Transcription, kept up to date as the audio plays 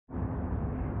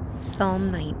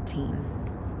Psalm 19.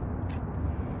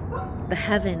 The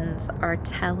heavens are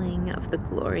telling of the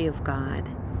glory of God,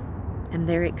 and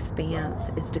their expanse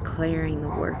is declaring the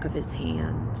work of his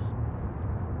hands.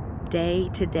 Day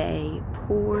to day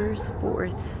pours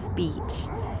forth speech,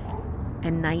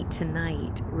 and night to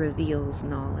night reveals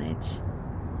knowledge.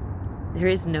 There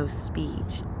is no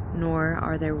speech, nor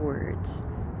are there words.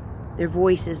 Their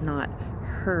voice is not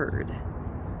heard.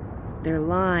 Their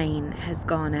line has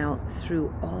gone out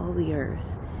through all the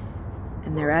earth,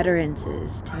 and their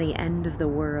utterances to the end of the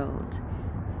world.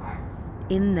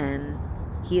 In them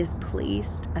he has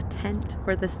placed a tent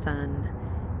for the sun,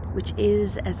 which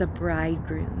is as a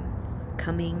bridegroom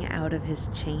coming out of his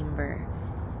chamber.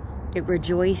 It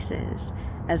rejoices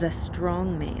as a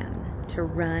strong man to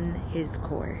run his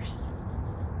course.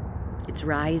 Its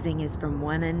rising is from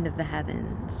one end of the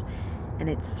heavens, and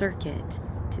its circuit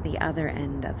to the other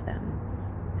end of them,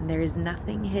 and there is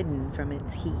nothing hidden from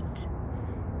its heat.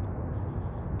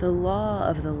 The law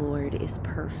of the Lord is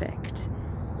perfect,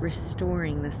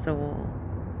 restoring the soul.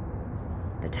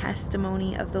 The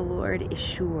testimony of the Lord is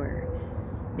sure,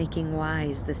 making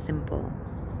wise the simple.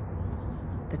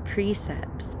 The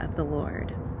precepts of the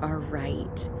Lord are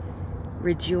right,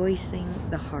 rejoicing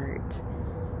the heart.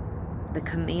 The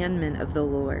commandment of the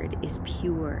Lord is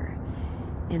pure,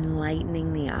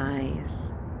 enlightening the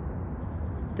eyes.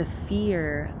 The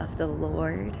fear of the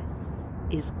Lord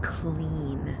is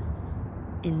clean,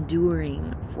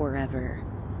 enduring forever.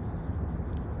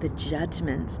 The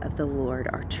judgments of the Lord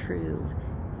are true.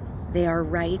 They are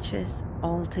righteous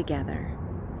altogether.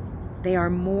 They are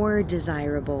more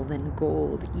desirable than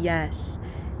gold, yes,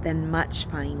 than much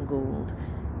fine gold,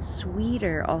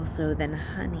 sweeter also than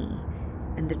honey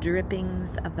and the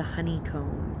drippings of the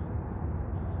honeycomb.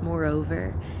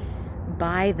 Moreover,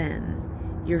 by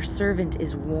them your servant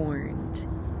is warned.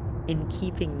 In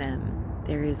keeping them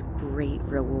there is great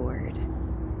reward.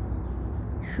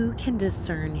 Who can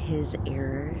discern his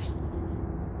errors?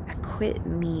 Acquit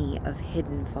me of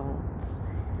hidden faults.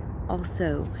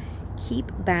 Also,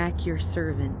 keep back your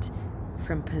servant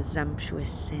from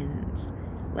presumptuous sins.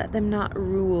 Let them not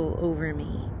rule over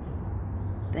me.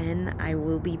 Then I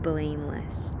will be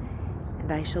blameless,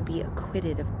 and I shall be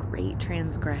acquitted of great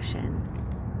transgression.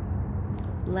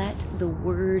 Let the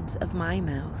words of my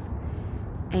mouth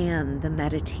and the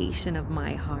meditation of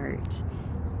my heart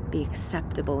be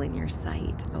acceptable in your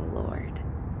sight, O Lord,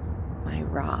 my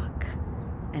rock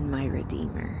and my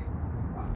redeemer.